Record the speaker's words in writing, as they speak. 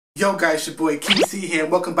Yo guys, your boy KC here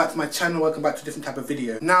and welcome back to my channel, welcome back to a different type of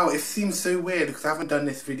video. Now it seems so weird because I haven't done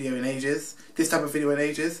this video in ages,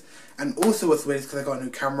 and also what's weird is because I got a new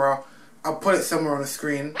camera. I'll put it somewhere on the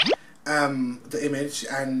screen, the image,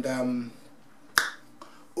 and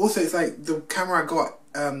also it's like the camera I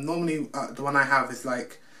got, normally the one I have is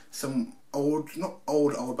like some old, not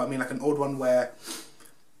old, but I mean like an old one where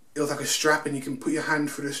it was like a strap and you can put your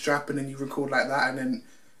hand through the strap and then you record like that, and then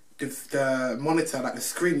the monitor, like the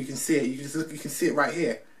screen, you can see it. You can see it right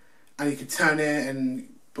here, and you can turn it.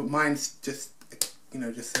 But mine's just, you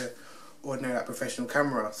know, just a ordinary like, professional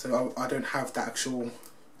camera. So I don't have that actual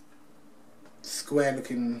square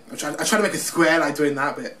looking. I try to make a square like doing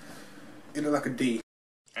that, but it looked like a D.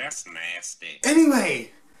 That's nasty.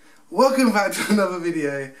 Anyway, welcome back to another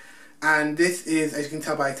video, and this is, as you can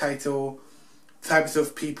tell by the title, types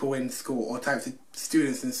of people in school or types of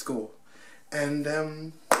students in school,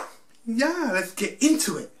 and yeah, let's get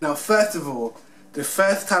into it. Now, first of all, the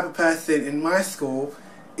first type of person in my school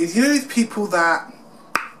is, you know, these people that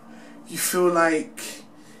you feel like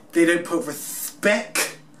they don't put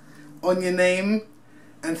respect on your name,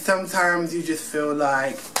 and sometimes you just feel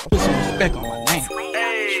like put some respect on my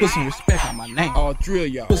name. Put some respect on my name. All three of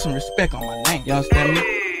y'all. Put some respect on my name. Y'all understand me?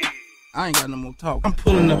 I ain't got no more talk. I'm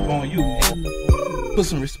pulling up on you, nigga. Put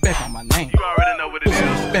some respect on my name. You already know what it is. Put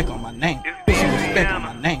some respect on my name. Put some respect on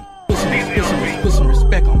my name. Put some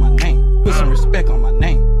respect on my name. Put some respect on my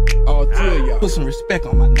name. All three of y'all. Put some respect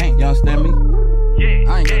on my name. Y'all understand me?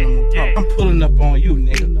 Yeah. I ain't got no more talk. I'm pulling up on you,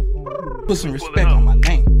 nigga. Put some respect on my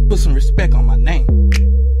name. Put some respect on my name.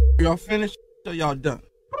 Y'all finished or y'all done?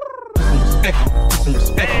 Put some respect on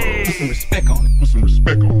it. Put some respect on it. Put some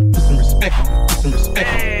respect on it. Put some respect on it. Put some respect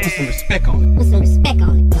on it. Put some respect on it. Put some respect on it. Put some respect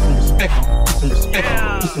on it. Put some respect on it. Put some respect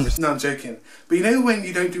on it. no, I'm joking. But you know when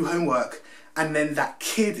you don't do homework and then that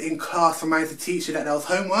kid in class reminds the teacher that there was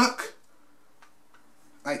homework?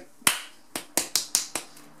 Like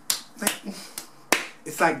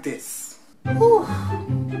it's like this. Whew.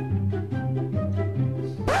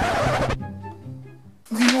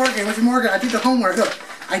 Morgan, I did the homework. Look,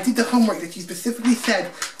 I did the homework that you specifically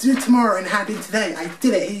said do tomorrow and hand in today. I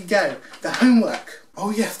did it. Here you go. The homework. Oh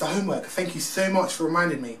yes, the homework. Thank you so much for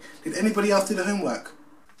reminding me. Did anybody else do the homework?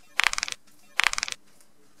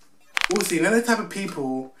 Also, you know the type of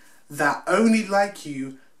people that only like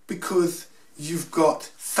you because you've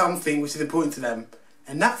got something which is important to them,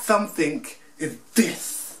 and that something is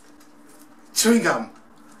this chewing gum,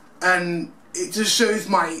 and it just shows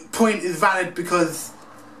my point is valid because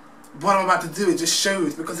what I'm about to do, it just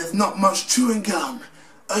shows because there's not much chewing gum.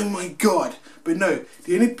 Oh my god. But no,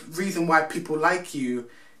 the only reason why people like you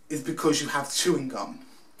is because you have chewing gum.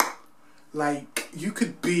 Like, you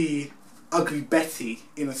could be Ugly Betty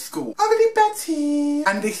in a school. Ugly Betty!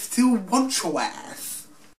 And they still want your ass.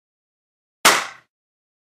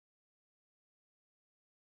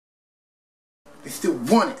 They still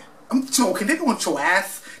want it. I'm joking, they don't want your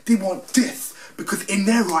ass. They want this. Because in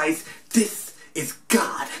their eyes, this is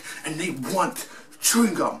God. And they want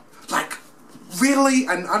chewing gum. Like, really?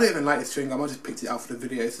 And I don't even like this chewing gum. I just picked it out for the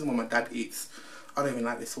video. This is what my dad eats. I don't even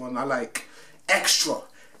like this one. I like extra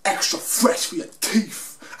fresh for your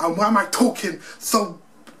teeth. And why am I talking so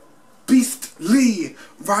beastly?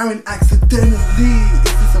 Rhyming accidentally. Is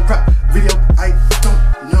this a rap video? I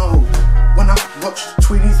don't know. When I watch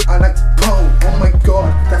Tweenies, I like to pole. Oh my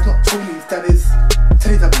god, that's not Tweenies, that is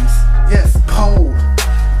Teletubbies. Yes, pole.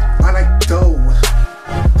 I like dough.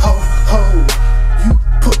 Ho, ho. You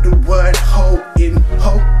put the word ho in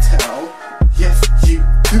hotel. Yes, you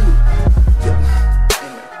do. Yeah.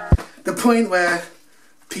 Anyway, the point where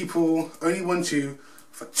people only want you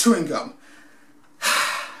for chewing gum.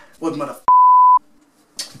 What mother?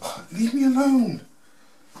 Oh, leave me alone.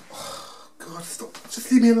 Oh, God, stop.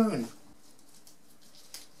 Just leave me alone.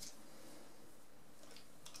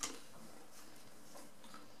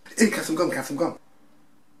 Hey, have some gum, have some gum.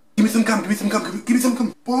 Give me some gum, give me some gum, give me some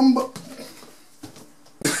gum. Bomba.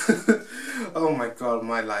 Oh my god,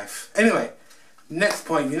 my life. Anyway, next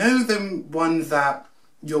point. You know the ones that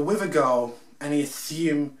you're with a girl and you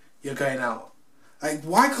assume you're going out? Like,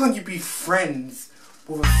 why can't you be friends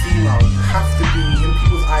with a female? You have to be, in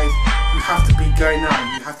people's eyes, you have to be going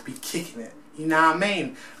out, you have to be kicking it. You know what I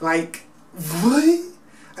mean? Like, what?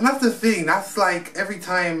 And that's the thing, that's like, every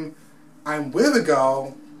time I'm with a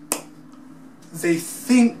girl, they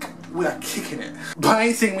think we are kicking it. But I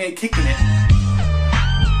ain't saying we ain't kicking it.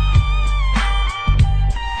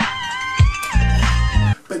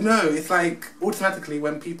 But no, it's like, automatically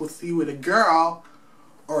when people see you with a girl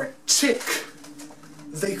or a chick,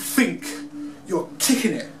 they think you're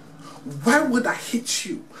kicking it. Why would I hit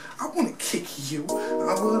you? I wanna kick you.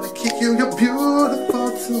 I wanna kick you. You're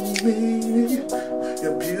beautiful to me.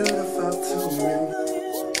 You're beautiful to me.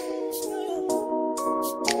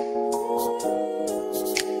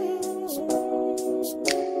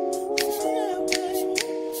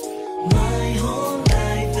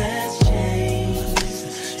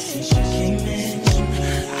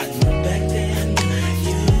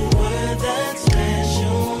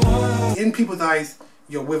 In people's eyes,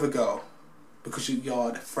 you're with a girl because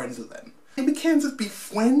you're friends with them. And we can't just be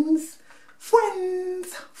friends.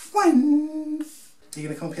 Friends. Are you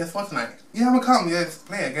gonna come PS4 tonight? Yeah, I'm gonna come. Yeah, let's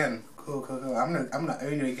play it again. Cool. I'm gonna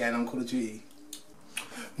own you again on Call of Duty.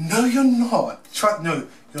 No, you're not. No,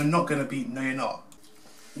 you're not gonna beat. No, you're not.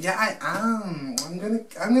 Yeah, I am. I'm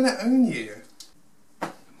gonna own you.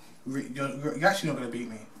 You're actually not gonna beat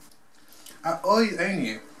me. I always own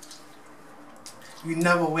you. You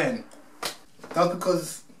never win. That was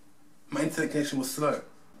because my internet connection was slow.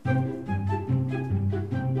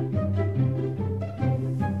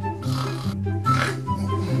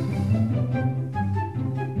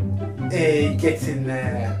 Hey, get in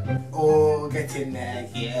there. Oh, get in there.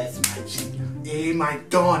 Yes, my G. Hey, my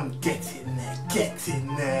Don, get in there. Get in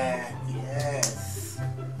there. Yes.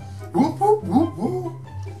 Whoop, whoop, whoop, whoop.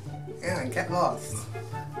 Yeah, get lost.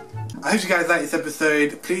 I hope you guys like this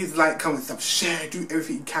episode. Please like, comment, sub, share, do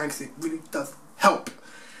everything you can because it really does help.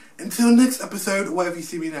 Until next episode, whatever you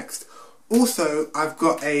see me next. Also, I've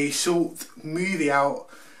got a short movie out.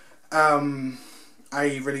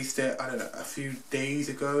 I released it, I don't know, a few days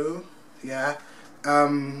ago. Yeah.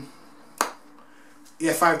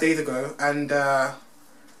 Yeah, 5 days ago. And I'm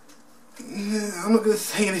not going to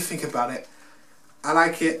say anything about it. I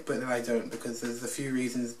like it, but then I don't because there's a few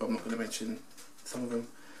reasons, but I'm not going to mention some of them.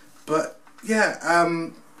 But yeah,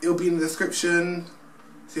 it'll be in the description.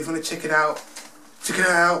 So if you want to check it out, check it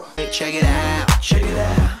out. Check it out, check it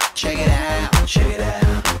out, check it out, check it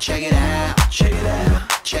out, check it out, check it out,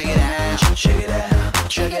 check it out, check it out,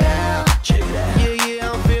 check it out, check it out.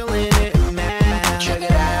 Yeah, I'm feeling it, man. Check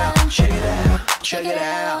it out, check it out, check it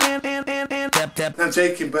out. No, I'm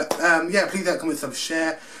joking, but yeah, please like, comment, sub,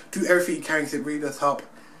 share. Do everything you can because it really does help.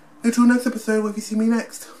 Until next episode, where you see me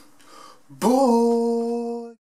next. Bye.